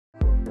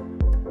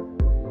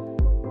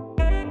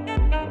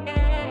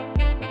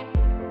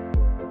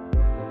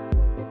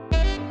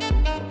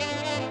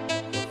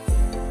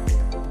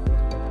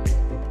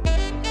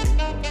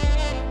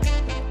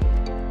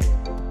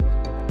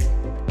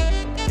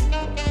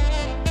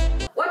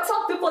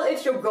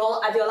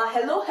girl Adeola.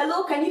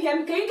 Hello, can you hear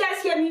me? Can you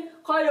guys hear me?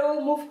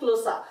 Hello, move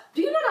closer.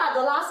 Do you know that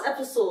the last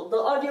episode, the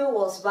audio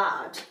was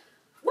bad?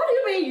 What do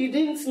you mean you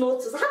didn't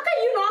notice? How can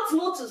you not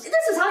notice?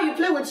 This is how you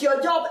play with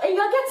your job and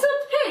you're getting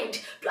paid.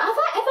 Have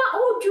I ever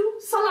owed you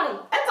salary?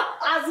 Ever?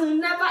 As in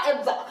never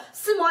ever.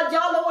 See more You're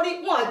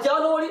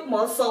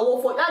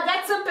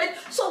getting paid.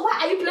 So why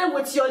are you playing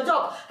with your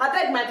job? I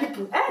beg my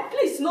people.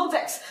 Please, no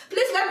vex.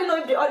 Please let me know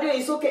if the audio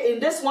is okay in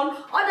this one.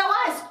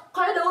 Otherwise,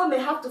 Corridor may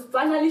have to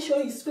finally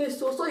show his face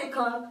so you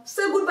can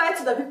say goodbye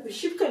to the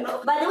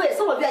people. By the way,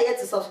 some of you are yet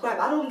to subscribe.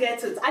 I don't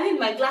get it. I need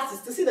my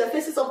glasses to see the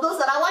faces of those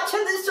that are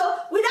watching this show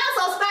without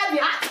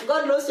subscribing.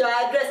 God knows your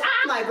address.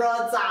 My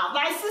brother,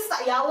 my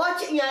sister, you are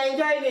watching, you are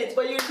enjoying it,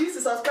 but you refuse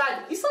to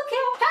subscribe. It's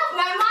okay. Help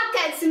my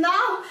markets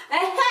now.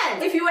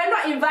 If you were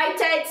not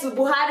invited to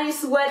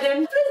Buhari's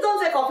wedding, please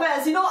don't take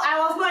offense. You know, I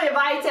was not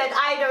invited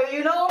either,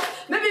 you know.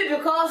 Maybe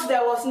because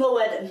there was no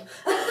wedding.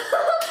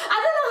 I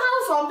don't know how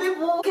some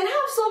people can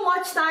have so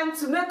much time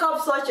to make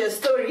up such a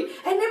story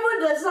and even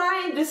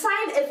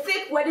design a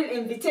fake wedding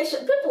invitation.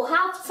 People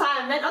have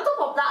time, and on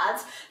top of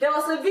that, there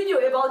was a video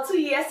about 2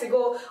 years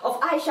ago of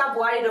Aisha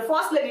Buhari, the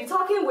first lady,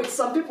 talking with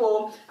some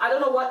people. I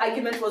don't know what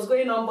argument was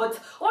going on, but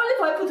only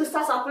for people to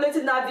start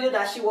circulating that video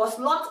that she was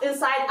locked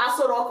inside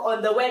Aso Rock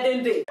on the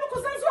wedding day.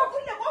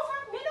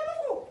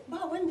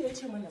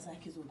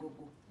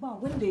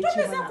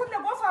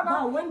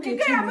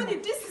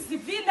 This is the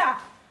villa.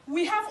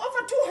 We have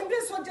over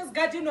 200 soldiers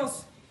guarding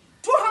us.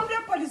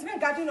 200 policemen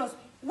guarding us.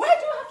 Why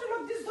do you have to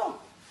lock this door?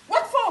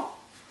 What for?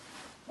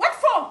 What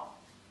for?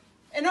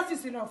 Enough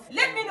is enough.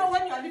 Let me know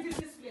when you are leaving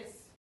this place.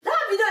 That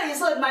video you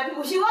saw with my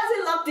people, she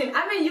wasn't locked in.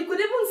 I mean, you could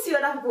even see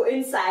other people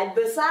inside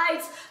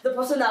besides the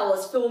person that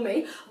was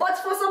filming. But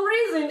for some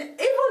reason,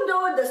 even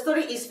though the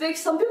story is fake,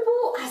 some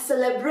people are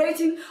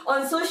celebrating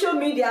on social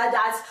media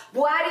that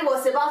Buhari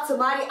was about to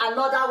marry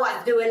another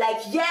wife. They were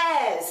like,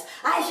 yes,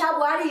 Aisha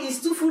Buhari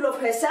is too full of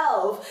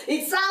herself.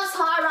 It sounds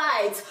her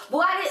right.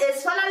 Buhari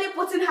is finally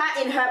putting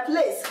her in her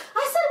place.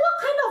 I said, what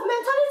kind of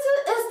mentality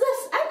is this?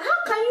 And how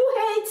can you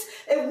hate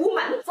a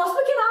woman for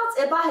speaking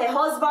out about her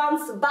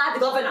husband's bad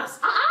governance?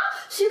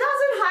 She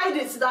doesn't hide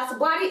it that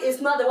Buhari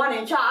is not the one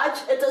in charge.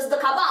 It is the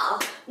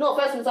cabal. No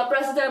offense, Mr.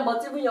 President,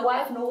 but even your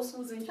wife knows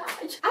who's in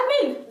charge. I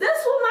mean,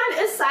 this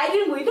woman is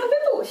siding with the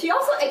people. She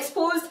also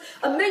exposed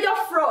a major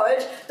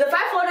fraud, the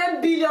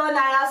 500 billion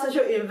naira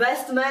social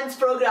investment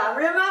program.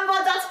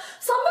 Remember that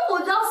some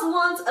people just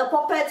want a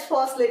puppet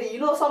first lady, you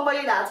know,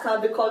 somebody that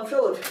can be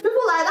controlled.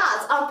 People like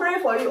that, I'm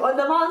praying for you on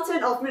the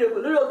mountain of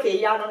miracle.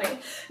 Okay, yeah, no.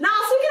 Now,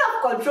 speaking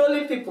of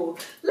controlling people,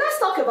 let's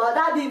talk about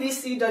that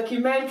BBC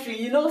documentary,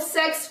 you know,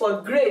 Sex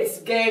for Grades.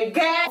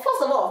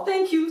 First of all,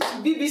 thank you to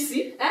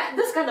BBC.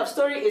 This kind of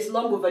story is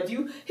long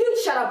overdue. Huge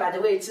shout out, by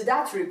the way, to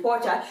that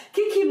reporter,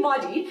 Kiki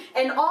Modi,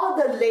 and all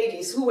the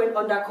ladies who went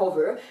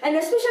undercover, and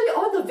especially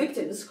all the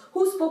victims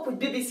who spoke with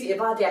BBC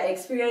about their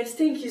experience.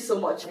 Thank you so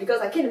much,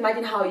 because I can't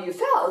imagine how you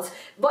felt.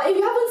 But if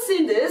you haven't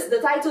seen this, the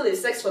title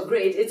is Sex for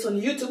Grades. It's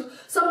on YouTube.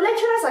 Some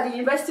lecturers at the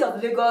University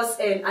of Lagos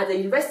and at the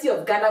University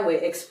of Ghana were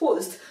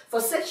exposed for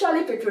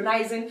sexually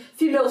patronizing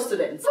female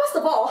students. First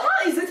of all,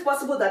 how is it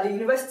possible that the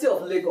University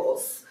of Lagos,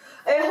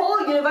 a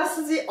whole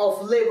University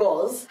of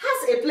Lagos,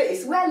 has a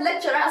place where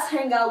lecturers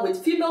hang out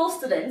with female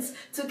students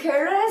to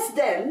caress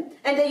them,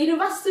 and the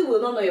university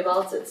will not know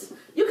about it?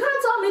 You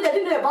can't tell me they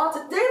didn't know about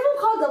it. They even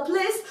call the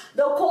place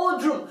the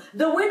cold room.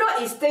 The window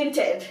is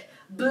tainted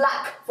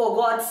black, for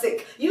God's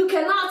sake. You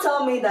cannot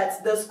tell me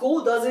that the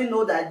school doesn't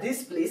know that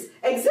this place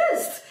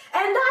exists.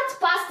 And that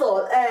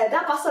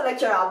pastor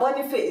lecturer,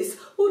 Boniface,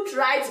 who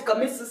tried to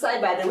commit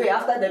suicide, by the way,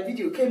 after the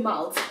video came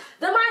out,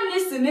 the man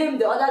needs to name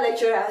the other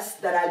lecturers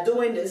that are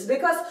doing this,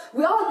 because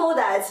we all know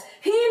that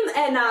him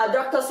and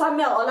Dr.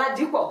 Samuel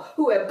Oladipo,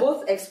 who were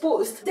both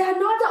exposed, they are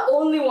not the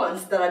only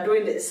ones that are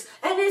doing this.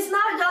 And it's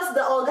not just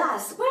the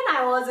Ogas. When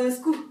I was in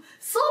school,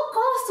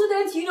 so-called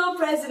student union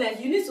president,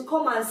 you need to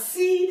come and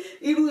see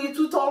Iru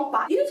Itu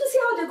Tongpa. You need to see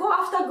how they go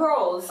after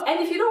girls. And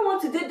if you don't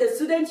want to date the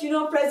student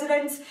union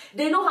president,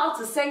 they know how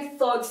to send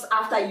thugs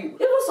after you.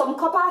 Even some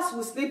coppers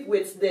will sleep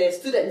with the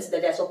students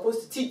that they're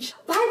supposed to teach.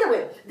 By the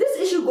way, this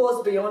issue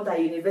goes beyond our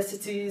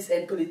universities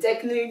and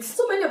polytechnics.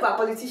 So many of our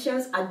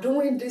politicians are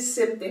doing this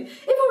same thing.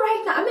 Even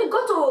right now, I mean,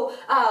 go to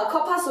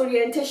coppers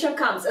orientation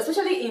camps,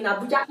 especially in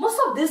Abuja. Most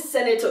of these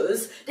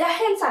senators, their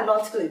hands are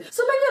not clean.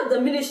 So many of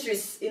the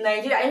ministries in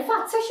Nigeria, in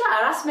fact, sexual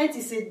harassment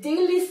is a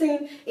daily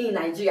thing in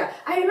Nigeria.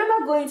 I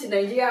remember going to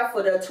Nigeria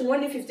for the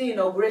 2015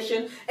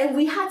 inauguration, and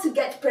we had to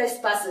get press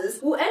passes.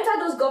 We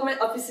entered those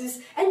government offices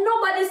and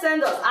nobody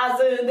sent us,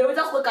 as in they would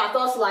just look at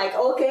us like,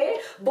 okay.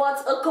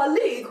 But a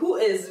colleague who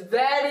is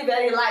very,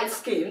 very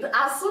light-skinned,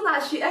 as soon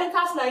as she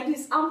enters like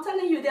this, I'm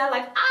telling you, they're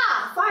like,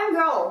 fine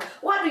girl,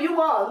 what do you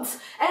want?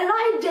 And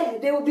right there,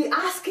 they will be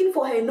asking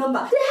for her number.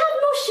 They have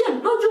no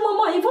shame, no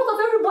jumama, in front of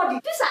everybody.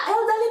 These are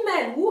elderly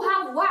men who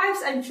have wives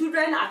and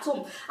children at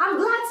home. I'm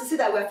glad to see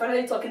that we're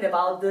finally talking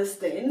about these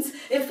things.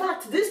 In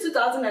fact, this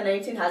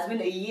 2019 has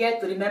been a year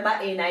to remember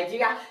in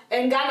Nigeria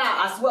and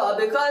Ghana as well,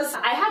 because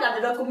I heard that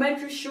the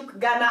documentary shook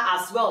Ghana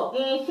as well.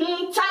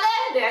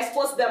 Chale, they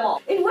expose them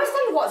all. In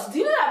Western worlds, do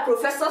you know that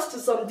professors to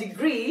some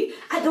degree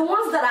are the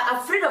ones that are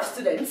afraid of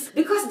students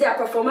because their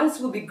performance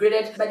will be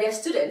graded by their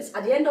students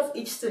at the end of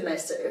each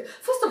semester?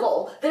 First of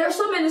all, there are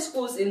so many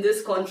schools in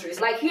these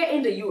countries. Like here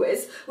in the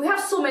US, we have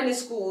so many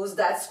schools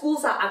that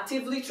schools are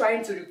actively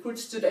trying to recruit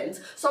students.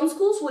 Some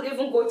schools would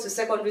even go to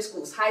secondary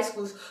schools, high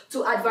schools,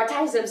 to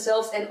advertise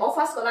themselves and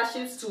offer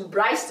scholarships to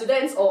bright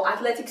students or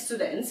athletic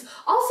students.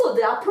 Also,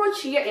 the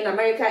approach here in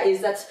America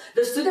is that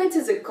the student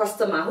is a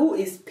customer who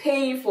is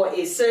paying for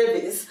a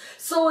service.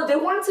 So they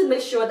want to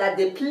make sure that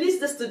they please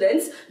the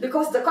students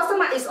because the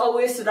customer is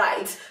always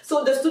right.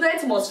 So the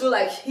student must feel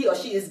like he or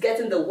she is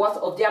getting the worth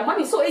of their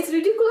money. So it's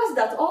ridiculous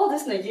that all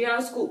these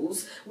Nigerian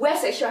schools where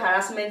sexual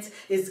harassment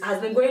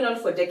has been going on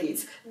for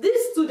decades, these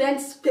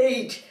students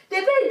paid. They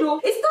paid though.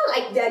 It's not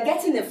like they're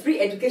getting a free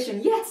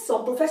education, yet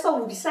some professor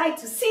will decide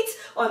to sit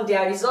on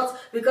their resort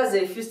because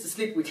they refuse to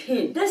sleep with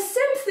him. The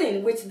same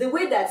thing with the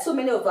way that so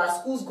many of our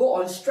schools go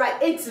on strike.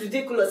 It's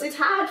ridiculous. It's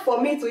hard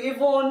for me to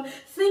even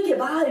think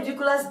about how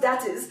ridiculous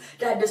that is,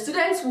 that the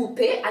students will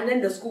pay and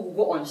then the school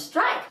will go on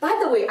strike. By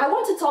the way, I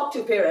want to talk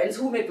to parents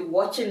who may be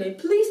watching me.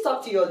 Please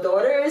talk to your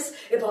daughters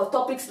about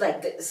topics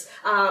like this.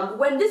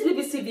 When this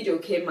BBC video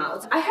came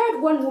out, I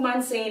heard one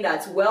woman saying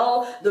that,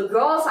 well, the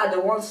girls are the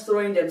ones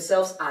throwing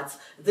themselves at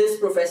these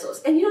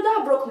professors. And you know,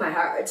 that broke my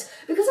heart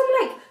because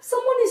I'm like,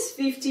 someone is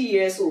 50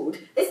 years old.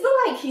 It's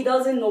not like he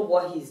doesn't know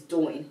what he's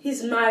doing.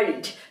 He's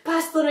married,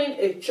 pastoring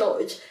a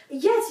church.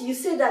 Yet you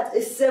say that a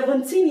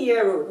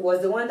 17-year-old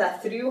was the one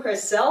that threw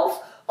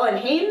herself on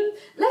him.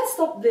 Let's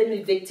stop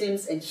blaming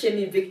victims and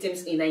shaming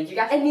victims in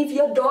Nigeria. And if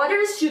your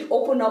daughters should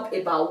open up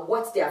about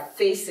what they are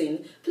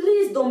facing,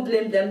 please don't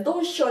blame them.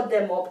 Don't shut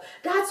them up.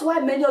 That's why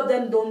many of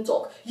them don't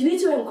talk. You need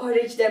to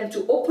encourage them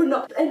to open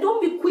up and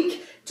don't be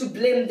quick to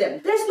blame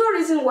them. There's no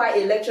reason why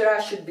a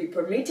lecturer should be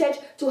permitted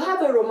to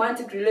have a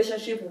romantic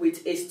relationship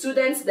with a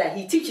student that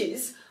he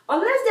teaches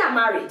unless they are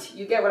married.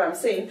 You get what I'm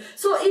saying?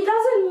 So it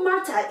doesn't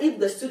matter if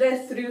the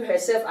student threw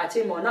herself at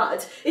him or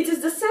not. It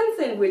is the same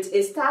thing with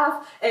a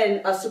staff and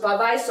a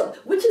supervisor,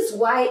 which is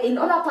why in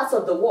other parts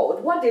of the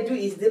world, what they do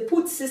is they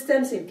put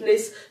systems in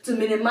place to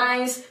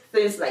minimize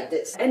things like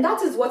this. And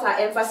that is what our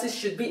emphasis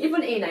should be,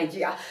 even in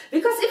Nigeria.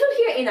 Because even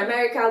here in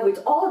America,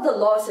 with all the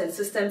laws and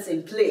systems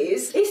in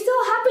place, it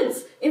still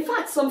happens. In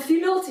fact, some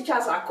female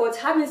teachers are caught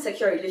having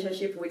sexual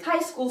relationship with high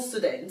school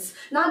students.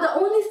 Now, the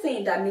only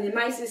thing that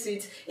minimizes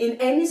it in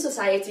any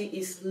society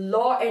is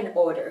law and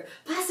order.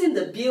 Passing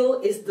the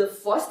bill is the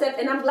first step,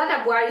 and I'm glad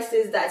that Buhari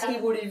says that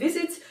he will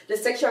revisit the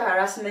sexual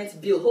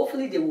harassment bill.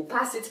 Hopefully they will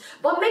pass it,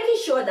 but making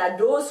sure that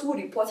those who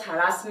report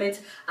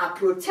harassment are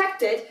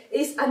protected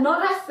is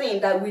another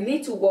thing that we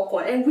need to work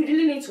on, and we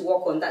really need to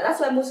work on that.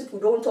 That's why most people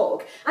don't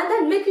talk. And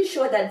then making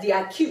sure that the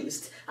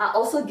accused are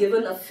also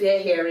given a fair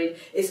hearing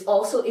is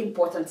also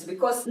important,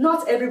 because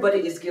not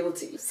everybody is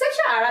guilty.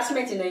 Sexual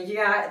harassment in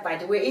Nigeria, by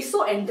the way, is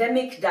so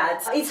endemic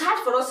that it's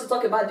hard for us to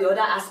talk about the other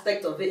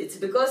aspect of it,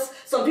 because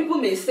some people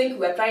may think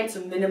we're trying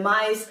to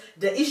minimize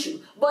the issue.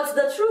 But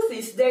the truth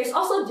is, there is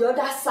also the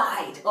other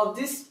side of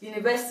this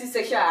university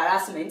sexual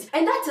harassment,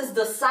 and that is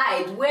the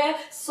side where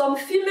some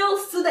female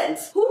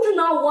students who do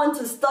not want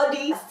to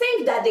study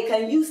think that they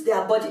can use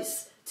their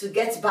bodies to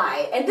get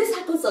by. And this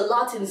happens a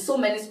lot in so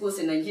many schools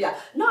in Nigeria.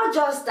 Not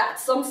just that,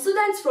 some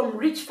students from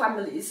rich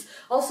families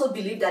also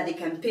believe that they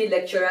can pay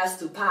lecturers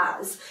to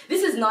pass.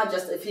 This is not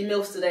just a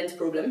female student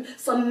problem.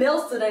 Some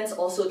male students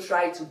also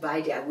try to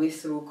buy their way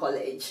through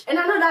college. And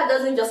I know that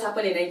doesn't just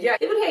happen in Nigeria.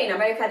 Even here in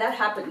America, that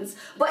happens.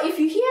 But if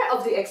you hear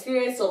of the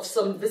experience of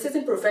some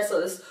visiting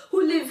professors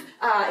who live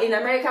in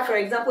America, for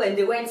example, and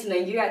they went to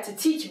Nigeria to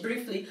teach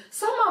briefly,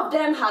 some of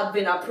them have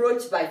been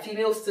approached by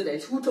female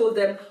students who told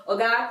them,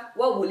 "Oga,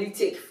 what will it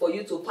take for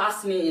you to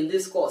pass me in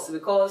this course,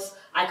 because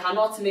I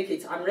cannot make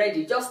it. I'm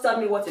ready. Just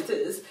tell me what it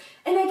is."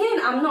 And again,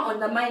 I'm not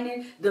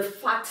undermining the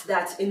fact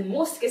that in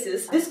most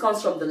cases, this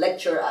comes from the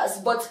lecturers,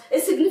 but a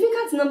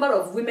significant number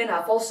of women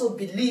have also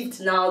believed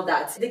now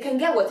that they can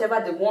get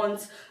whatever they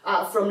want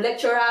from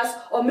lecturers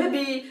or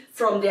maybe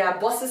from their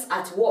bosses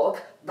at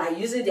work by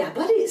using their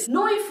bodies,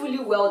 knowing fully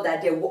well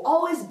that there will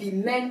always be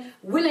men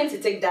willing to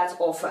take that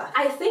offer.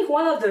 I think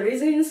one of the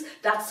reasons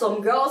that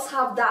some girls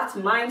have that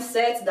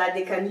mindset that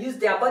they can use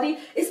their body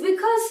is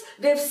because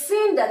they've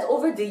seen that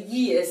over the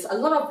years, a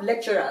lot of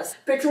lecturers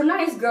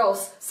patronize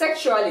girls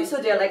sexually, so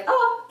they're like,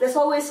 oh, there's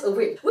always a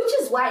way. Which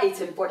is why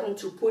it's important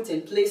to put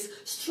in place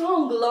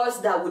strong laws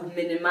that would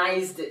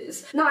minimize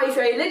this. Now, if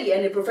you're a lady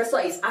and a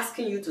professor is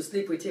asking you to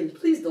sleep with him,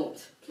 please don't.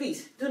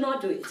 Please, do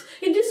not do it.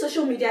 In this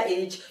social media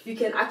age, you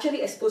can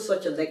actually expose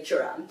such a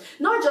lecturer,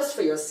 not just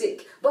for your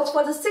sake, but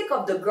for the sake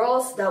of the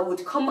girls that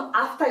would come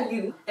after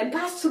you and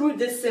pass through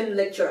this same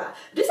lecturer.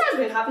 This has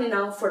been happening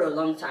now for a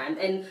long time,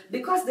 and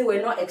because they were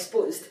not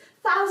exposed,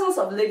 Thousands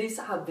of ladies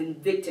have been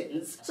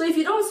victims. So if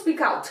you don't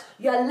speak out,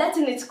 you are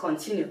letting it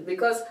continue,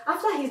 because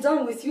after he's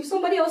done with you,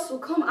 somebody else will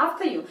come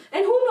after you.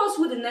 And who knows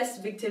who the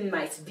next victim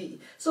might be.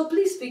 So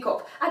please speak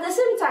up. At the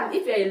same time,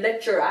 if you're a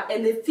lecturer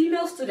and a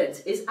female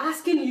student is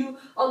asking you,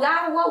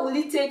 Oga, what will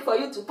it take for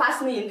you to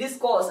pass me in this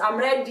course? I'm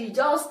ready.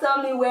 Just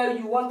tell me where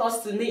you want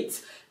us to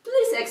meet.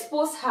 Please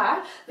expose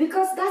her,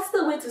 because that's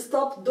the way to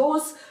stop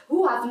those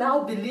who have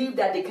now believed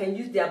that they can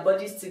use their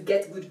bodies to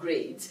get good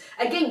grades.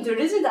 Again, the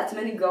reason that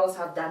many girls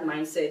have that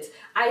mindset,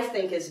 I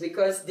think, is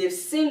because they've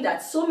seen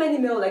that so many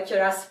male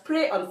lecturers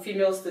prey on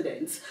female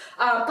students.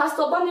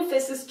 Pastor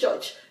Boniface's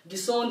church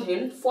disowned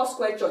him,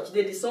 Foursquare Church,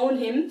 they disowned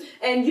him,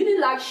 and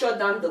Unilag shut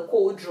down the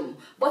cold room.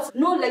 But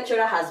no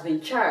lecturer has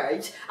been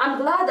charged.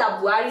 I'm glad that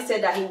Buhari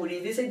said that he would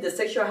revisit the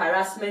sexual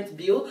harassment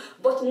bill,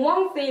 but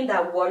one thing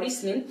that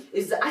worries me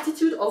is the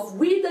attitude of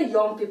we the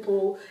young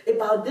people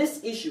about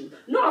this issue.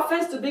 No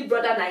offense to Big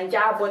Brother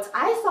Nigeria, but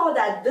I thought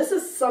that this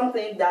is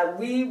something that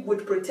we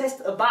would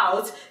protest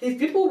about if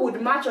people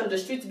would march on the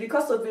streets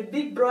because of a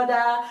Big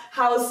Brother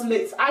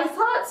housemate. I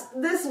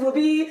thought this would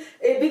be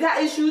a bigger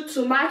issue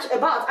to march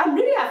about. I'm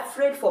really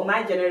afraid for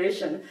my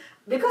generation,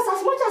 because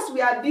as much as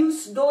we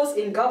abuse those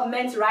in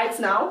government right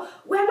now,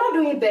 we're not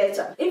doing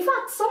better. In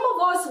fact, some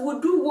of us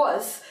would do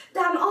worse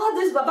than all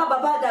this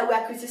baba that we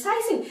are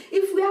criticizing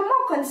if we are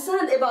more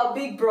concerned about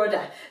Big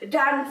Brother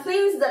than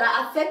things that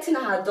are affecting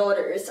our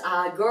daughters,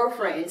 our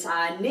girlfriends,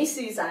 our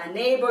nieces, our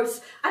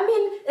neighbors. I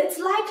mean, it's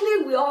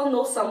likely we all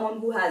know someone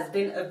who has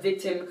been a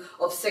victim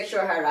of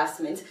sexual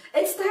harassment.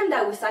 It's time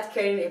that we start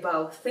caring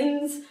about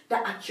things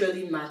that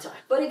actually matter.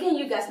 But again,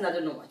 you guys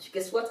don't know much.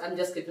 Guess what? I'm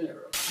just keeping it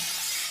real.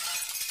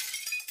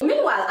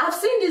 Meanwhile, I've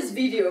seen this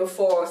video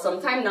for some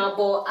time now,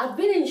 but I've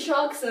been in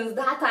shock since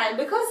that time,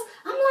 because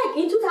I'm like,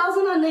 in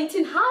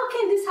 2019, how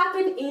can this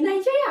happen in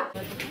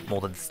Nigeria?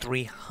 More than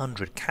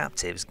 300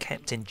 captives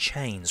kept in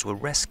chains were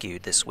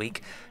rescued this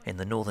week in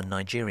the northern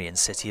Nigerian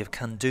city of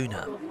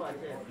Kaduna.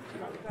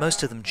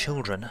 Most of them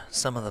children,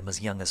 some of them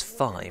as young as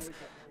 5,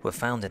 were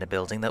found in a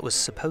building that was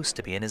supposed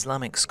to be an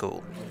Islamic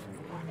school.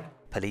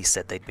 Police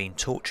said they'd been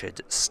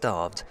tortured,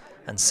 starved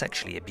and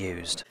sexually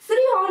abused.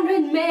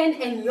 300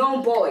 men and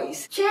young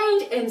boys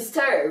chained and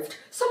starved,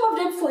 some of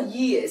them for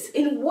years,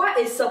 in what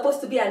is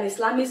supposed to be an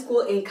Islamic school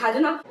in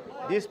Kaduna.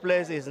 This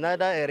place is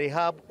neither a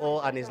rehab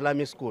or an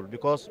Islamic school,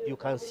 because you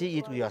can see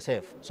it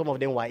yourself. Some of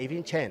them were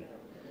even chained.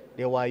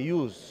 They were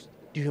used,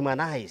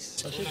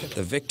 dehumanized.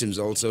 The victims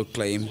also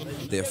claim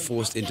they are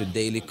forced into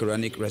daily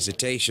Quranic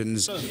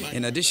recitations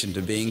in addition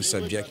to being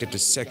subjected to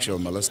sexual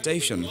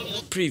molestation.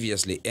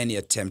 Previously, any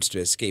attempt to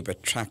escape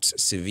attracts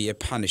severe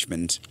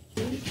punishment.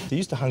 They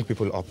used to hang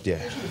people up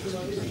there,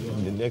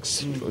 in the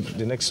next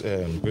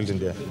building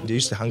there. They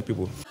used to hang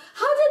people.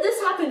 How did this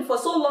happen for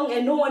so long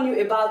and no one knew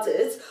about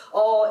it?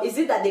 Or is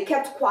it that they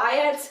kept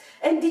quiet?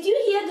 And did you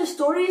hear the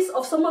stories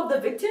of some of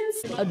the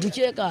victims?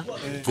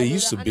 They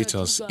used to beat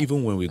us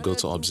even when we go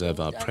to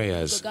observe our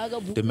prayers.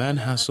 The man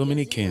has so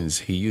many canes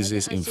he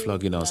uses in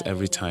flogging us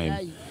every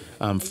time.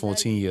 I'm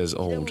 14 years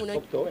old.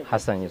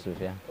 Hassan Yusuf,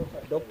 yeah.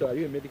 Doctor, are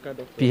you a medical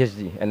doctor?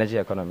 PhD, energy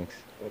economics.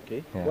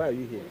 Okay. Yeah. Why are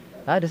you here?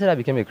 I decided I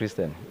became a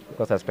Christian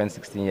because I spent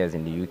 16 years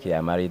in the UK.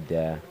 I married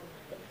there.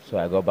 So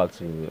I got back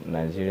to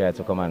Nigeria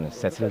to come and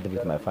settle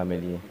with my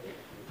family.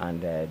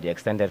 And the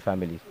extended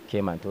family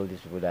came and told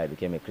these people that I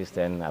became a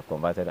Christian. I've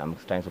converted. I'm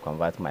trying to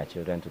convert my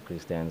children to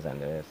Christians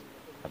and the rest.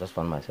 I just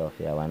found myself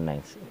here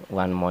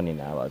one morning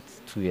about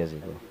 2 years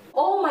ago.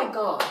 Oh my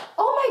God.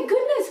 Oh my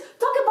goodness.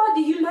 Talk about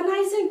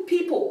dehumanizing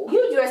people.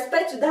 Huge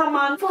respect to that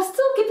man for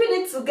still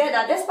keeping it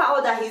together despite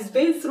all that he's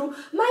been through.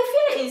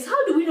 My fear is,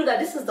 how do we know that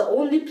this is the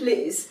only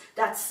place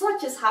that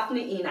such is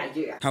happening in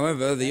Nigeria?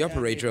 However, the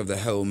operator of the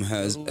home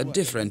has a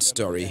different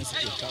story.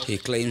 He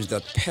claims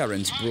that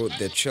parents brought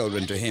their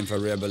children to him for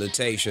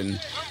rehabilitation.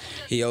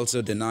 He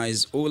also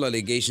denies all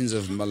allegations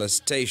of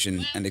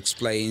molestation and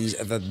explains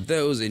that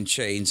those in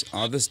chains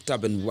are the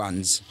stubborn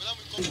ones.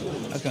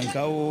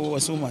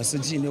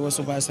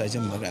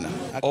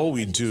 All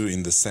we do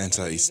in the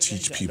center is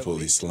teach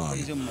people Islam.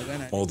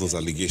 All those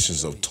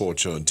allegations of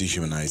torture,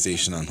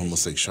 dehumanization and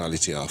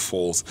homosexuality are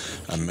false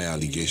and mere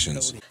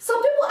allegations.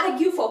 Some people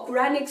argue for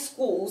Quranic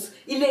schools,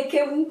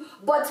 Ilekewu,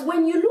 but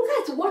when you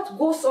look at what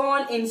goes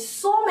on in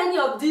so many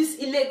of these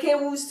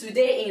Ilekewus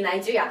today in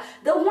Nigeria,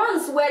 the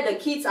ones where the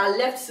kids are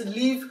left to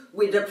live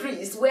with the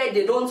priest, where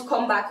they don't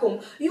come back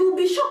home, you will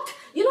be shocked.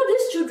 You know,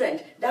 these children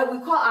that we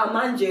call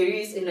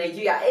Almajiris in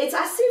Nigeria, it's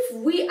as if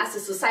we as a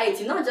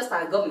society, not just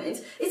our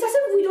government, it's as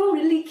if we don't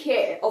really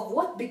care of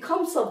what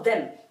becomes of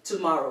them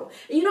tomorrow.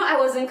 You know, I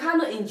was in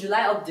Kano in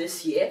July of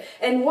this year,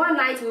 and one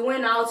night we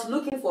went out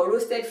looking for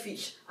roasted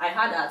fish. I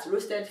heard that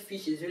roasted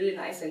fish is really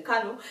nice in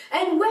Kano,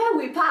 and where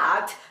we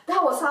parked,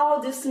 that was how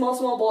these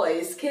small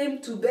boys came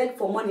to beg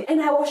for money,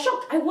 and I was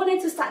shocked. I wanted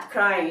to start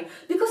crying,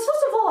 because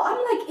first of all, all. I'm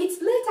like,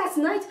 it's late at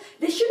night.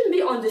 They shouldn't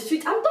be on the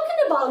street. I'm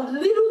talking about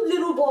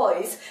little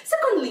boys.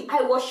 Secondly,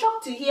 I was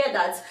shocked to hear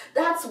that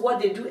that's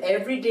what they do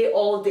every day,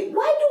 all day.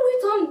 Why do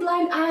we turn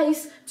blind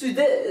eyes to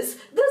this?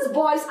 These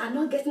boys are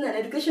not getting an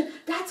education.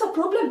 That's a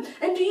problem.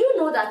 And do you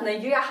know that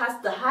Nigeria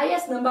has the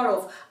highest number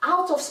of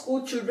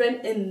out-of-school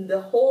children in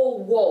the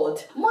whole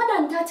world? More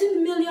than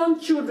 13 million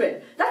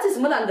children. That is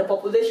more than the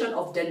population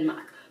of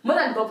Denmark. More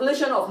than the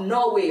population of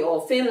Norway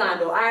or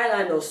Finland or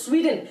Ireland or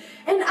Sweden.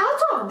 And out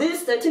of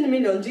these 13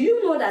 million, do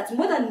you know that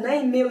more than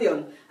 9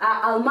 million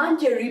are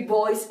Almajiri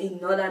boys in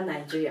northern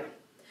Nigeria?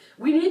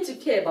 We need to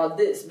care about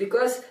this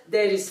because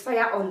there is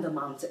fire on the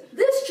mountain.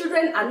 These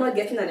children are not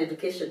getting an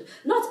education.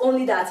 Not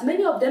only that,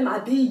 many of them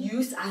are being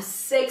used as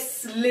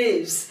sex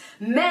slaves.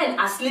 Men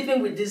are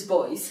sleeping with these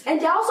boys.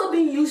 And they're also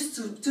being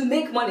used to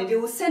make money. They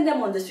will send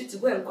them on the street to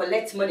go and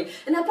collect money.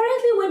 And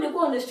apparently when they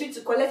go on the street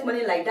to collect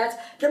money like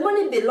that, the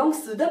money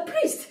belongs to the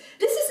priest.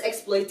 This is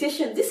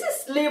exploitation. This is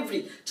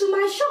slavery. To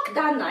my shock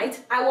that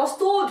night, I was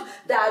told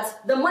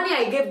that the money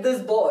I gave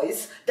these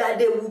boys, that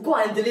they will go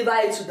and deliver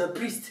it to the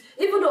priest.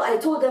 Even though I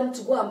told them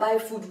to go and buy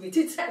food with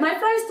it. My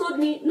friends told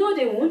me, no,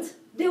 they won't.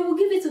 They will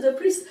give it to the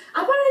priest.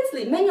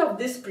 Apparently, many of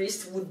these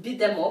priests would beat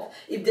them up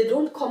if they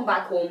don't come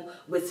back home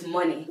with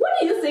money. What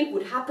do you think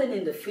would happen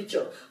in the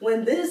future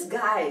when these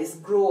guys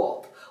grow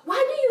up? Why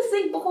do you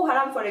think Boko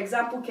Haram, for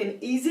example, can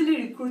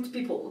easily recruit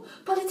people?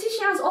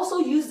 Politicians also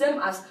use them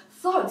as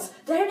thugs.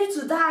 They're ready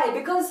to die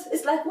because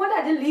it's like, what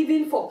are they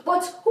living for?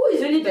 But who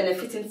is really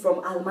benefiting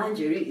from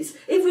Almajiris?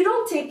 If we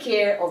don't take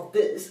care of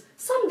this,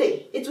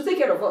 someday it will take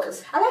care of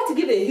us. I'd like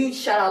to give a huge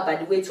shout out, by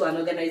the way, to an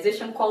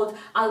organization called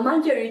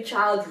Almajiri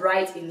Child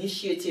Rights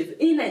Initiative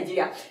in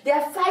Nigeria. They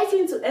are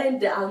fighting to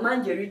end the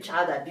Almajiri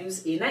child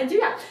abuse in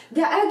Nigeria.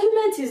 Their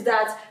argument is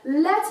that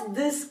let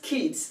these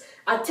kids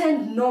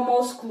attend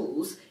normal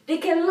schools. They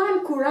can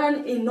learn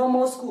Quran in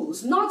normal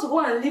schools, not go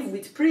and live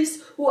with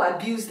priests who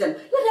abuse them.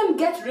 Let them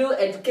get real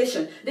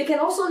education. They can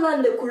also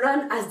learn the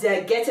Quran as they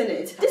are getting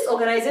it. This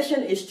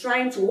organization is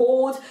trying to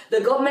hold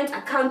the government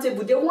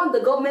accountable. They want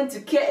the government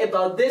to care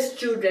about these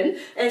children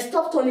and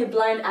stop turning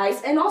blind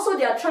eyes. And also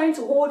they are trying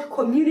to hold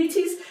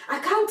communities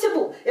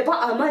accountable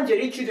about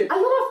Almajiri children. A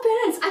lot of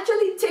parents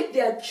actually take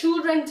their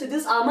children to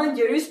these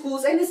Almajiri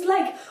schools, and it's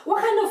like,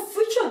 what kind of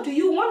future do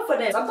you want for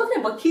them? I'm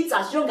talking about kids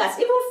as young as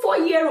even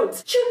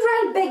 4-year-olds.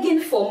 Children begging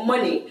for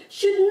money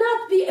should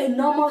not be a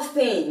normal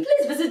thing.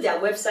 Please visit their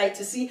website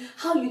to see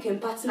how you can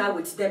partner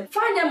with them.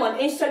 Find them on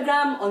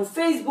Instagram, on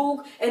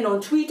Facebook, and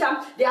on Twitter.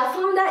 Their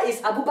founder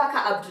is Abubakar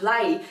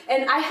Abdullahi,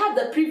 and I had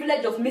the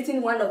privilege of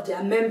meeting one of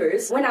their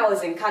members when I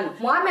was in Kano,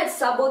 Mohammed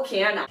Sabo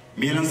Kiana.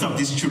 Millions of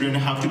these children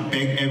have to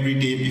beg every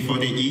day before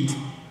they eat.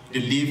 They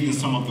live in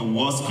some of the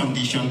worst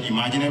conditions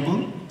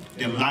imaginable.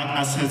 They lack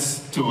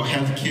access to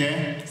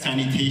healthcare,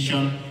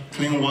 sanitation,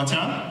 clean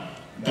water.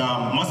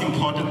 The most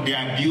important, they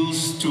are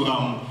exposed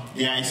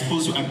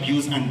to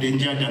abuse and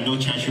danger that no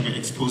child should be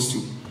exposed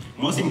to.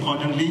 Most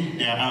importantly,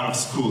 they are out of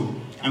school.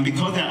 And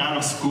because they are out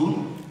of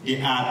school,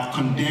 they are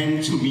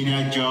condemned to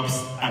menial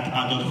jobs at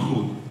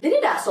adulthood. They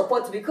need our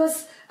support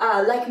because,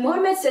 like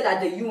Mohammed said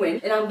at the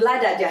UN, and I'm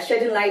glad that they are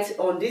shedding light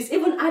on this,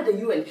 even at the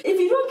UN, if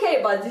you don't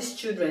care about these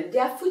children,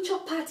 their future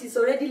path is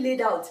already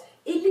laid out.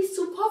 It leads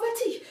to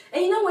poverty.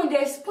 And you know, when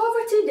there's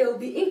poverty, there will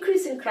be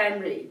increase in crime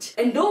rate.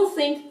 And don't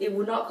think it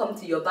will not come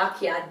to your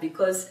backyard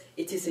because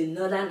it is in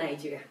northern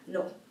Nigeria.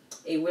 No,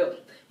 it will.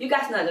 You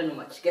guys know I don't know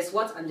much. Guess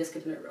what? I'm just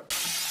keeping it real.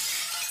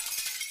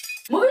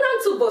 Moving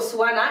on to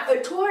Botswana,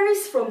 a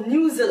tourist from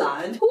New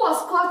Zealand who was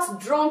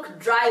caught drunk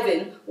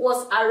driving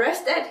was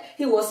arrested.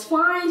 He was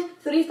fined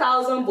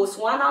 3,000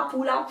 Botswana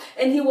pula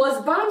and he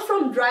was banned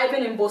from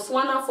driving in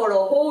Botswana for a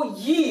whole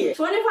year.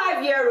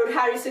 25-year-old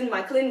Harrison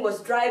McLean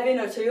was driving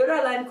a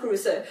Toyota Land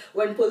Cruiser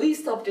when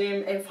police stopped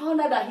him and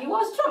found out that he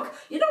was drunk.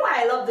 You know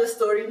why I love this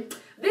story?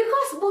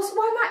 Because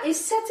Botswana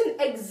is setting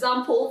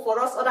example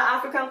for us other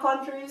African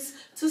countries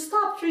to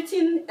stop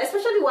treating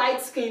especially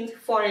white-skinned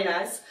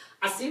foreigners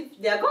as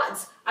if they are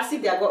gods. As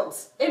if they are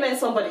gods. Amen,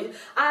 somebody.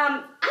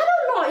 I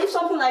don't know if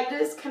something like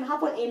this can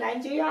happen in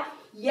Nigeria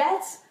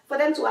yet, for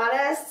them to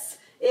arrest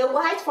a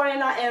white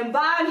foreigner and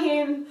ban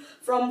him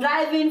from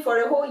driving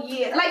for a whole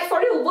year. Like, for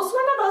real,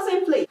 Botswana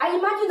doesn't play. I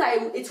imagine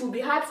that it will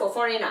be hard for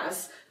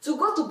foreigners to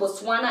go to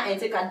Botswana and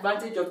take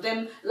advantage of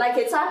them like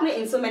it's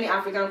happening in so many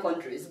African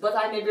countries, but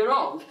I may be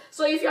wrong.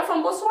 So if you're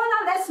from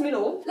Botswana, let me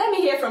know. Let me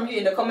hear from you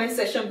in the comment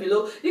section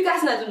below. You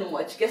guys not know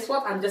much. Guess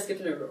what? I'm just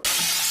keeping it real.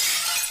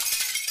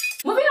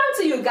 Moving on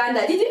to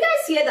Uganda, did you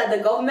guys hear that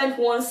the government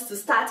wants to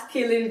start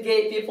killing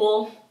gay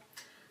people?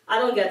 I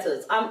don't get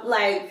it. I'm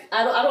like,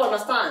 I don't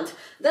understand.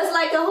 There's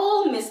like a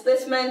whole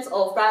misplacement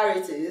of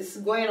priorities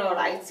going on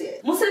right here.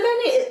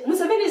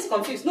 Museveni is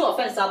confused, no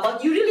offense,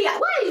 but you really,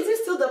 why is he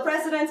still the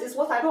president is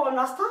what I don't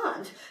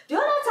understand. The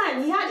other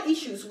time he had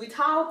issues with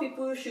how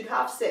people should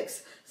have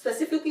sex,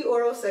 specifically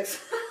oral sex.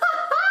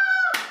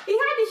 He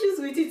had issues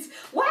with it.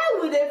 Why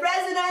would the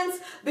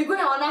president be going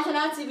on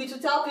national TV to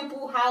tell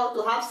people how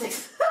to have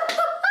sex?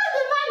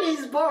 The man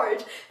is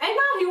bored, and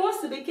now he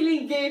wants to be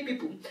killing gay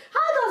people.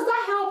 How does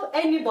that help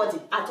anybody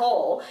at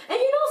all? And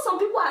you know some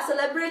people are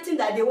celebrating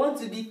that they want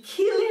to be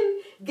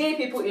killing gay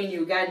people in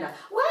Uganda.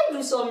 Why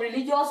do some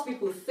religious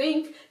people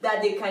think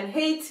that they can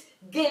hate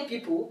gay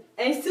people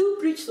and still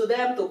preach to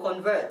them to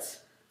convert?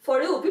 For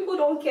real, people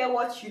don't care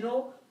what you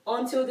know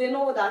until they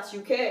know that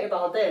you care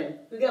about them.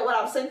 You get what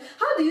I'm saying?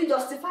 How do you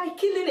justify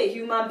killing a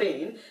human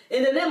being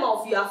in the name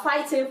of you are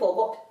fighting for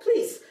God?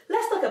 Please,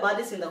 let's talk about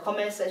this in the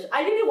comment section.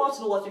 I really want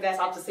to know what you guys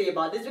have to say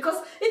about this,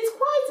 because it's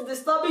quite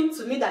disturbing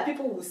to me that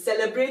people will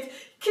celebrate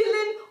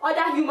killing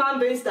other human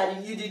beings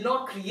that you did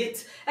not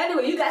create.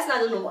 Anyway, you guys now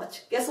don't know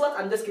much. Guess what?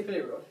 I'm just keeping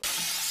it real.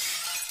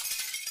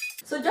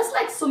 So just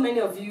like so many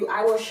of you,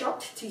 I was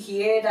shocked to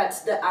hear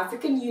that the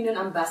African Union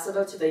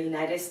ambassador to the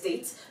United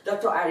States,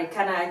 Dr.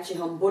 Arikana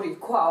Chihambori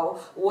Kwao,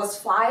 was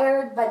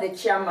fired by the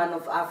chairman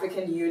of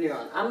African Union.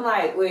 I'm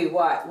like, wait,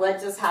 what?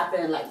 What just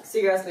happened? Like,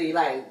 seriously,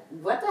 like,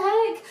 what the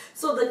heck?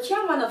 So the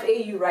chairman of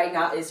AU right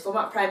now is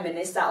former Prime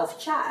Minister of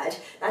Chad,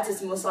 that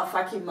is Moussa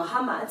Faki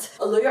Mahamat,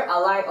 a loyal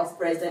ally of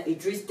President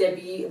Idriss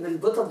Déby, and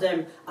both of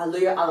them are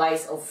loyal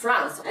allies of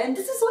France. And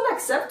this is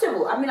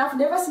unacceptable. I mean, I've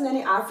never seen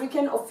any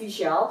African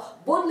official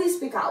boldly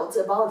speak out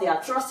about the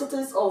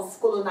atrocities of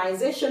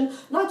colonization,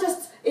 not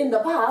just in the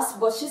past,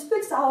 but she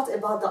speaks out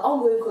about the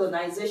ongoing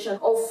colonization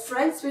of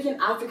French-speaking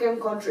African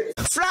countries.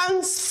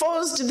 France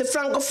forced the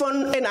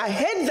Francophone, and I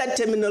hate that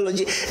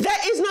terminology. There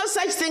is no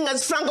such thing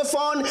as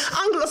Francophone,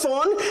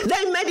 Anglophone.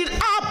 They made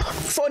it up,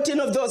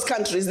 14 of those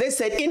countries. They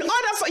said, in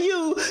order for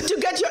you to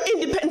get your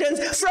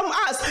independence from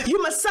us,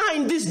 you must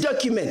sign this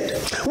document.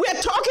 We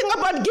are talking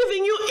about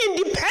giving you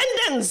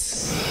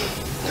independence,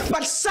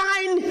 but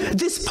sign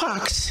this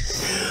pact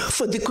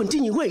for the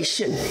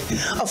continuation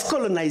of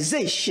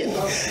colonization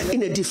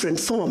in a different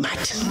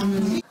format.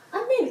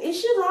 I mean, is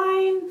she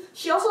lying?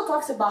 She also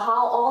talks about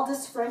how all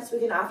these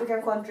French-speaking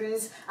African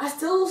countries are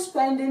still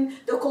spending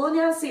the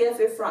colonial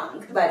CFA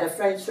franc by the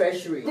French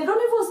treasury. They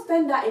don't even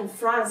spend that in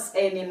France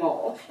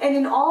anymore. And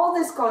in all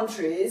these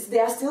countries, they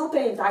are still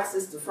paying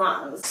taxes to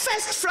France.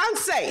 First,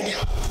 France said,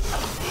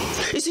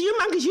 you see, you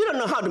monkeys, you don't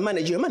know how to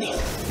manage your money.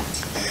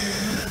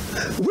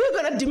 We're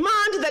going to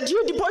demand that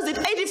you deposit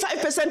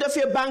 85% of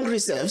your bank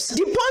reserves.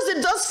 Deposit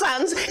those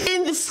funds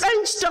in the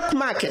French stock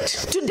market.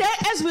 Today,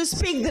 as we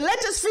speak, the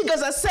latest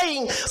figures are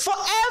saying for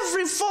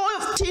every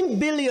 14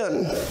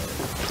 billion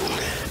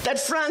that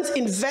France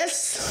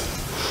invests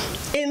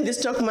in the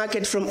stock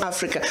market from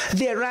Africa,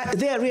 they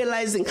are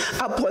realizing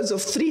upwards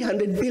of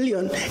 300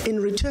 billion in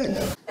return.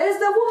 Is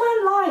the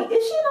woman lying?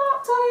 Is she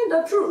not telling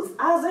the truth?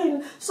 As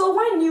in, so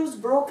when news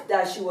broke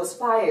that she was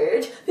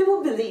fired,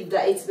 people believe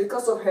that it's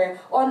because of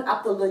her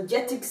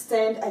unapologetic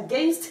stand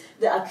against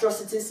the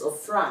atrocities of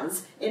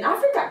France in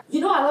Africa.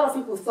 You know, a lot of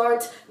people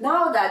thought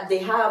now that they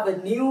have a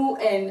new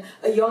and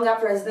a younger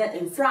president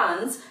in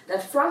France,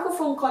 that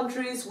Francophone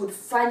countries would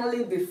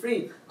finally be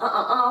free.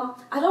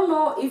 I don't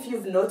know if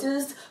you've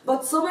noticed,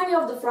 but so many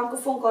of the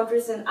Francophone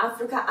countries in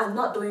Africa are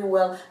not doing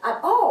well at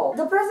all.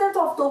 The president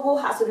of Togo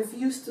has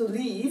refused to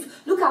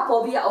leave. Look at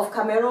Paul Biya of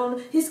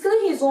Cameroon. He's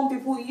killing his own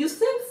people. You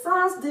think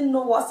France didn't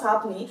know what's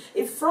happening?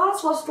 If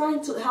France was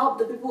trying to help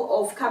the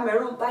people of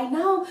Cameroon, by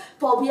now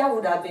Paul Biya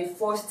would have been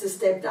forced to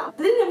step down.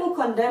 They didn't even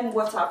condemn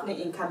what's happening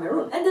in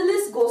Cameroon. And the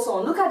list goes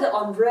on. Look at the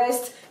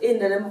unrest in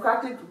the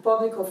Democratic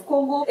Republic of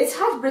Congo. It's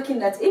heartbreaking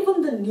that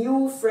even the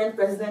new French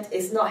president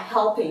is not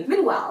helping.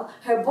 Meanwhile,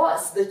 her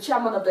boss, the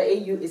chairman of the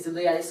AU, is a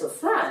loyalist of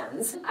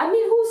France. I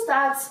mean, who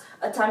starts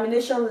a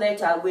termination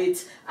letter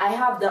with, I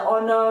have the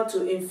honor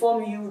to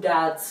inform you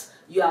that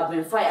you have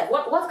been fired?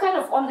 What kind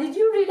of honor? Did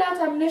you read that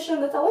termination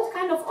letter? What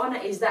kind of honor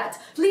is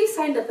that? Please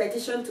sign the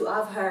petition to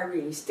have her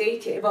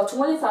reinstated. About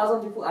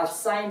 20,000 people have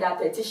signed that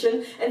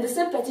petition, and the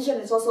same petition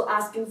is also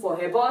asking for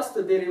her boss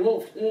to be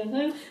removed.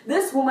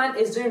 This woman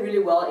is doing really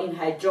well in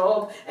her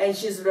job, and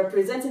she's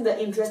representing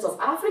the interests of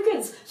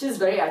Africans. She's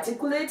very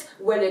articulate,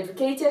 well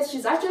educated.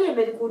 She's actually a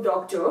medical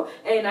doctor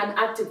and an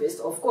activist,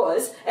 of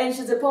course, and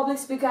she's a public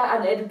speaker,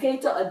 an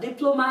educator, a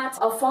diplomat,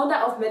 a founder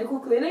of medical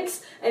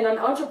clinics, and an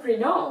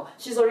entrepreneur.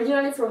 She's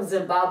originally from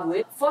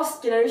Zimbabwe,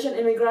 first generation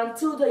immigrant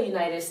to the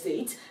United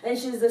States, and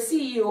she's the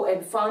CEO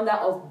and founder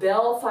of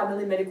Bell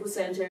Family Medical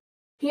Center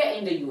here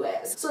in the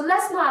US. So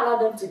let's not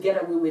allow them to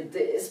get away with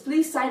this.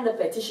 Please sign the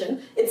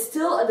petition. It's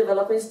still a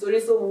developing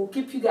story, so we'll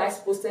keep you guys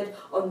posted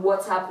on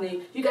what's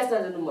happening. You guys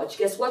don't know much.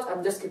 Guess what?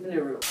 I'm just keeping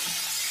it real.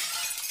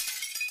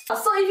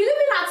 So if you live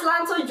in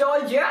Atlanta,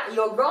 Georgia,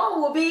 your girl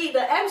will be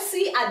the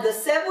MC at the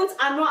 7th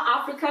Annual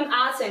African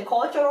Arts and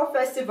Cultural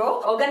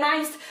Festival,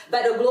 organized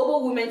by the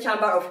Global Women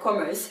Chamber of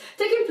Commerce,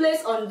 taking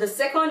place on the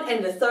 2nd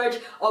and the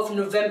 3rd of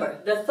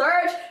November. The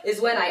 3rd is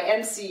when I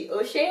MC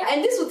O'Shea,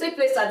 and this will take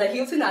place at the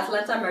Hilton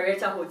Atlanta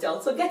Marietta Hotel.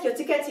 So get your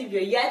tickets if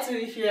you're yet to,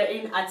 if you're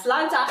in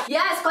Atlanta.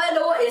 Yes,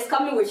 Koedo is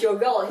coming with your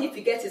girl. If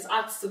he gets his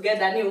acts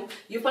together new,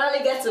 you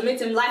finally get to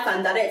meet him live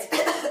and direct.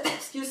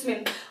 Excuse me.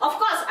 Of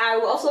course, I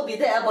will also be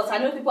there, but I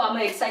know people are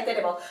more excited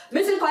about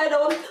meeting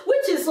Adeola,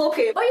 which is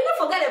okay. But you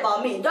don't forget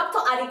about me. Dr.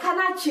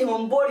 Adikana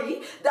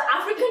Chihombori, the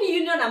African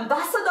Union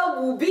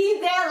ambassador, will be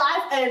there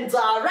live and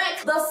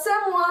direct. The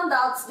same one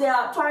that they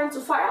are trying to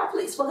fire.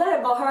 Please forget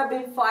about her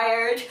being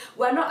fired.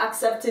 We're not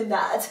accepting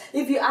that.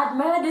 If you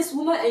admire this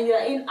woman and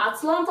you're in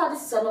Atlanta,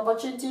 this is an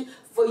opportunity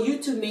for you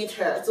to meet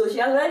her. So she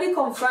already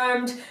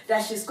confirmed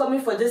that she's coming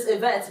for this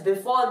event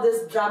before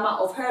this drama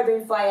of her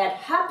being fired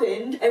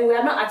happened, and we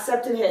are not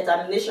accepting her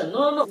termination.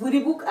 No. We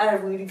rebook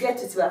and we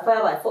get it. We are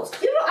fired by force.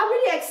 You know, I'm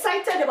really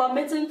excited about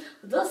meeting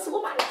this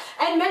woman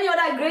and many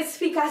other great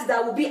speakers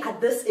that will be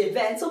at this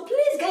event. So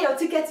please get your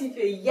tickets if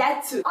you're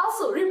yet to.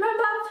 Also,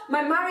 remember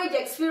my marriage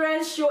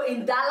experience show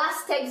in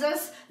Dallas,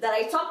 Texas that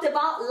I talked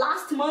about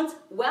last month?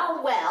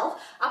 Well,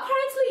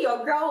 apparently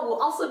your girl will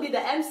also be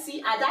the MC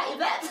at that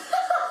event.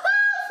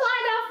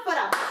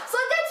 So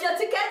get your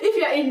ticket if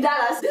you're in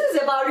Dallas. This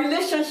is about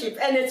relationship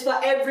and it's for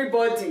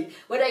everybody.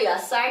 Whether you're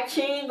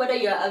searching, whether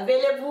you're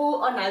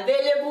available,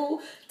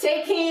 unavailable,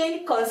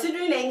 taking,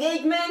 considering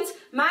engagement,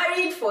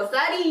 married for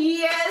 30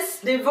 years,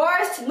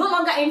 divorced, no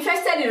longer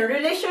interested in a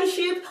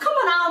relationship. Come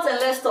on out and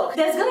let's talk.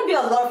 There's gonna be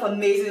a lot of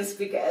amazing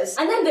speakers.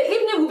 And then the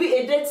evening will be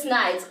a date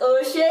night.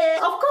 Oh shit.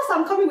 Of course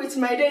I'm coming with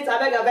my date,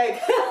 I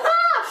beg.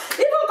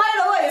 Even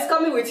Adeola is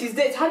coming with his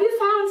date. Have you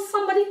found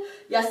somebody?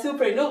 You're still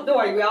praying. Don't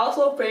worry, we're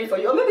also praying for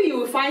you. Or maybe you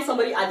will find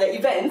somebody at the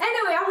event.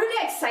 Anyway, I'm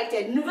really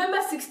excited. November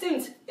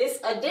 16th is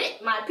a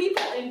date. My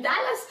people in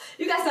Dallas.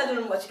 You guys are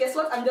doing much. Guess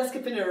what? I'm just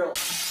keeping it real.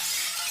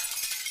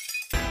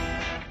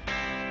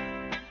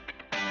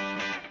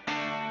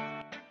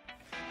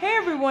 Hey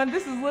everyone,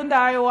 this is Linda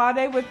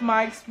Ayowade with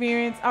My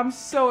Experience. I'm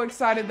so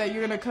excited that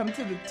you're going to come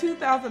to the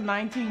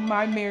 2019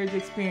 My Marriage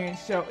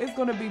Experience show. It's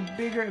going to be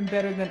bigger and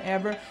better than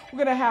ever. We're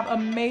going to have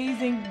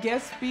amazing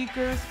guest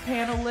speakers,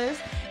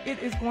 panelists. It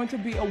is going to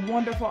be a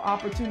wonderful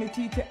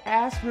opportunity to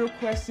ask real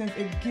questions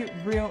and get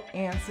real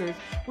answers.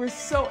 We're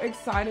so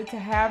excited to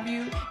have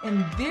you,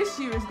 and this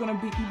year is going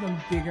to be even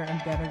bigger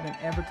and better than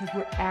ever because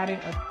we're adding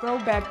a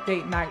throwback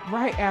date night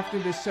right after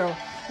the show.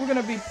 We're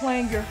going to be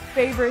playing your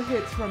favorite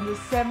hits from the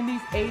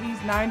 70s, 80s,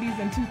 90s,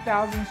 and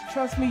 2000s.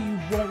 Trust me, you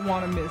won't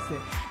want to miss it.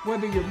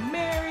 Whether you're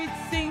married,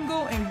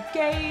 single,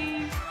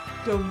 engaged,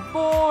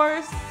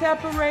 divorced,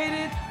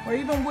 separated, or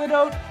even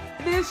widowed,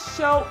 this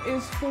show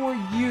is for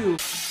you.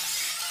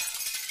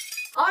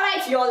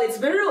 Alright y'all, it's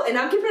been real and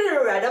I'm keeping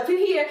it right up in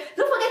here.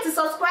 Don't forget to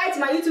subscribe to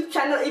my YouTube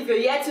channel if you're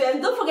yet to,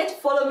 and don't forget to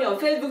follow me on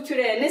Facebook,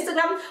 Twitter, and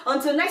Instagram.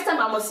 Until next time,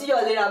 I'm gonna see you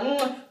all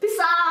later. Peace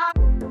out.